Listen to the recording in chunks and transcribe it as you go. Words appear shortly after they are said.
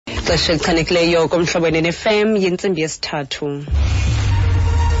Ixesha elichanekileyo komhlobene ne-FM yintsimbi yesithathu.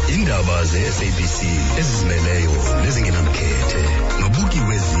 Indaba ze-SABC ezizimeleyo nezingenamkhethe nobuki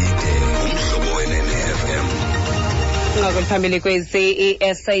wezide umhlobene ne-FM. Ngaphambili kwezi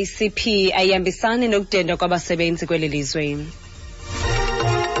i-SACP ayihambisani nokudendwa kwabasebenzi kweli lizwe.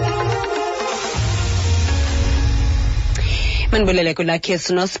 Manibulele kulakhe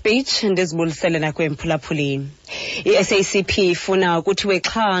sino speech ndizibulisele nakwemphulaphuli. I-SACP ifuna kuthiwe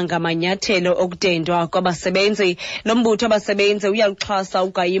xha ngamanyathelo okudendwa kwabasebenzi. Lo mbutho abasebenzi uyaluxhasa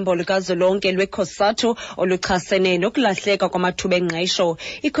ugayimbo lukazwelonke lwekhosathu oluchasene nokulahleka kwamathuba engqesho.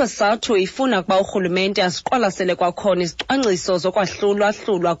 Ikhosathu ifuna ukuba urhulumente asiqwalasele kwakhona izicwangciso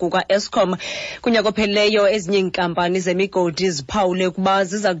zokwahlulwa kuka-Eskom. Kunyaka ophelileyo ezinye iinkampani zemigodi ziphawule ukuba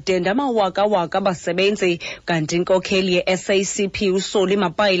ziza kudenda amawaka-waka abasebenzi, kanti Inkokheli ye-SACP uSoli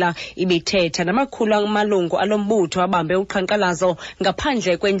Mapayila ibithetha namakhulu amalungu alombutho abambe uqhankqalazo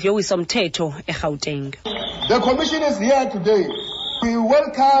ngaphandle kwendlu yowiso-mthetho eGauteng. The commission is here today. We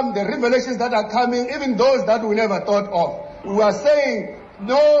welcome the revelations that are coming, even those that we never thought of. We are saying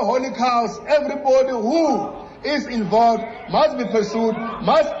no holy cows. Everybody who is involved must be pursued,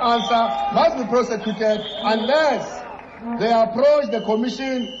 must answer, must be prosecuted unless they approach the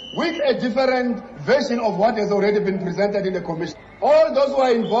commission with a different version of what has already been presented in the commission. All those who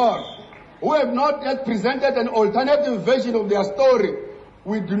are involved, who have not yet presented an alternative version of their story,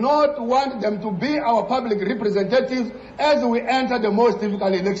 we do not want them to be our public representatives as we enter the most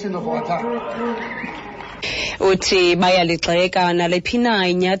difficult election of our time. Uthi bayaligxeka nalephina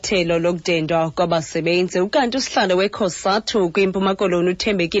inyathelo lokudendwa kwabasebenzi, ukanti usihlalo wekhosathu kwiMpuma Koloni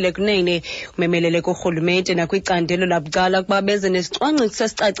uthembekile kunene umemelele kurhulumente nakwicandelo labucala kuba beze nesicwangciso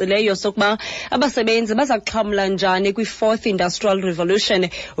esicacileyo sokuba abasebenzi baza kuxhamla njani kwi-4th Industrial Revolution.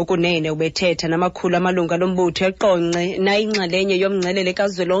 Ukunene ubethetha namakhulu amalunga lombutho eqonce nayinxalenye yomngcelele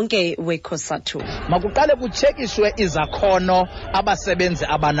kazwelonke wekhosathu. Makuqale kutshekishwe izakhono abasebenzi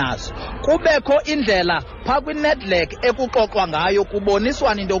abanazo, kubekho indlela phaa kwi-network ekuxoxwa ngayo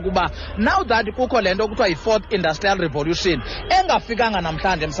kuboniswana into yokuba now that kukho le nto kuthiwa yi-4th Industrial Revolution engafikanga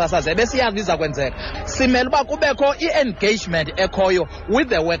namhlanje msasaze besiyazi iza kwenzeka, simele uba kubekho i-engagement ekhoyo with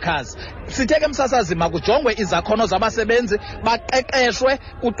the workers. Sitheke msasazi makujongwe izakhono zabasebenzi, baqeqeshwe,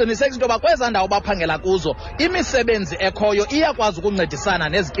 kuqinisekiswe into yoba kweza ndawo baphangela kuzo imisebenzi ekhoyo iyakwazi ukuncedisana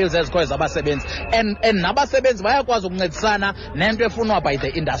nezikills ezikhoyo zabasebenzi, and nabasebenzi bayakwazi ukuncedisana nento efunwa by the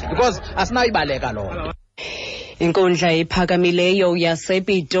industry, because asinayibaleka loo. Inkundla ephakamileyo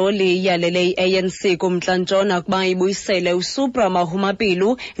yasePitoli yalele i-ANC kumntla-ntshona kuba ibuyisele uSupra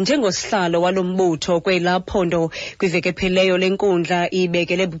Mahumapelo njengosihlalo walombutho kwelaphondo. Kwiveki ephelileyo lenkundla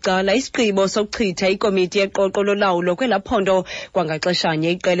ibekele bucala isigqibo sokuchitha ikomiti yeqoqo lolawulo kwelaphondo.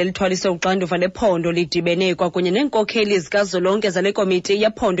 Kwangaxeshanye iqela elithwalise uxanduva lephondo lidibene kwakunye neenkokheli zikazwelonke zale komiti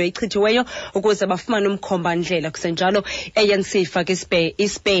yephondo ichithiweyo ukuze bafumane umkhomba-ndlela. Kusenjalo i-ANC ifake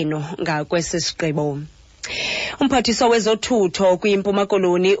ispeno ngakwesi sigqibo. Umphathiswa wezothutho kwiMpuma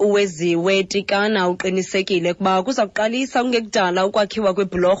Koloni uweziwe Tikana uqinisekile kuba kuza kuqalisa kungekudala ukwakhiwa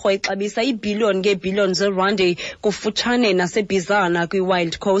kwebhulorho exabisa iibhiliyoni ngeebhiliyoni zeerandi kufutshane nasebhizana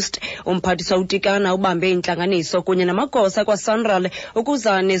kwi-Wild Coast. Umphathiswa uTikana ubambe intlanganiso kunye namagosa kwa-SANRAL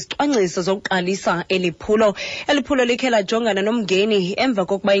ukuza nezicwangciso zokuqalisa eliphulo. Eliphulo likhe lajongana nomngeni emva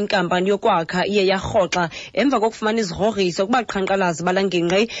kokuba inkampani yokwakha iye yarhoxa emva kokufumana izigrogriso kubaqhankqalazi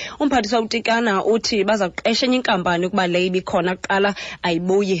balangingqi. Umphathiswa uTikana uthi baza kuqesha enye inkampani ukuba le ibikhona kuqala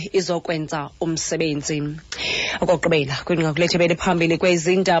ayibuyi izokwenza umsebenzi. Okokugqibela kwinqakulethe beliphambili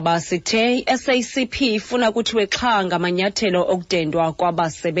kwezi ndaba sithe i-SACP ifuna kuthiwe xha ngamanyathelo okudendwa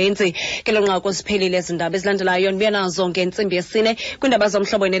kwabasebenzi. Ke lo nqaku siphelile ezindaba ezilandelayo ndibuya nazo ngentsimbi yesine kwiindaba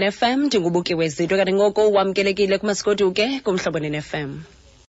zomhlobene ne-FM. Ndingubuki wezinto kanti ngoku wamkelekile kumasikodi uke kumhlobene ne-FM.